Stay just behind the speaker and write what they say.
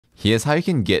Here's how you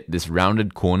can get this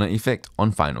rounded corner effect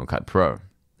on Final Cut Pro.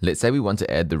 Let's say we want to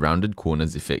add the rounded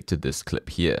corners effect to this clip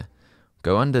here.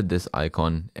 Go under this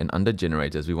icon, and under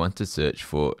generators we want to search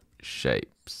for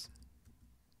shapes.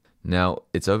 Now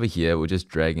it's over here, we'll just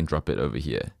drag and drop it over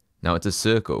here. Now it's a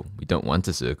circle, we don't want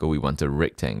a circle, we want a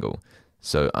rectangle.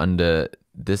 So under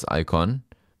this icon,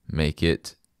 make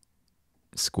it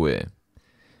square.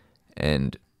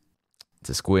 And it's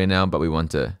a square now, but we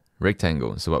want a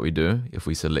rectangle. So what we do, if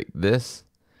we select this,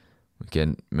 we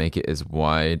can make it as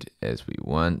wide as we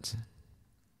want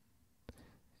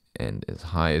and as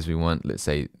high as we want. Let's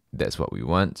say that's what we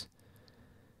want.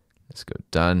 Let's go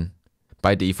done.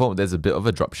 By default, there's a bit of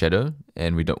a drop shadow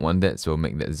and we don't want that, so we'll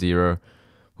make that 0.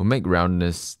 We'll make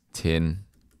roundness 10.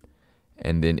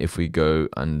 And then if we go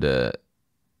under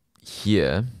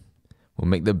here, we'll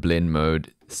make the blend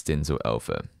mode stencil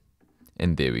alpha.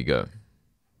 And there we go.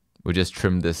 We'll just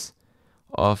trim this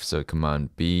off, so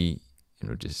Command B, and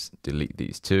we'll just delete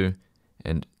these two.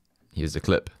 And here's the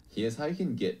clip. Here's how you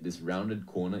can get this rounded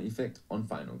corner effect on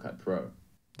Final Cut Pro.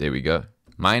 There we go.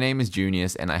 My name is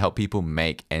Junius, and I help people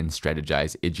make and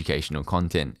strategize educational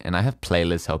content, and I have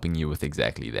playlists helping you with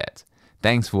exactly that.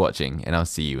 Thanks for watching, and I'll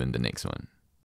see you in the next one.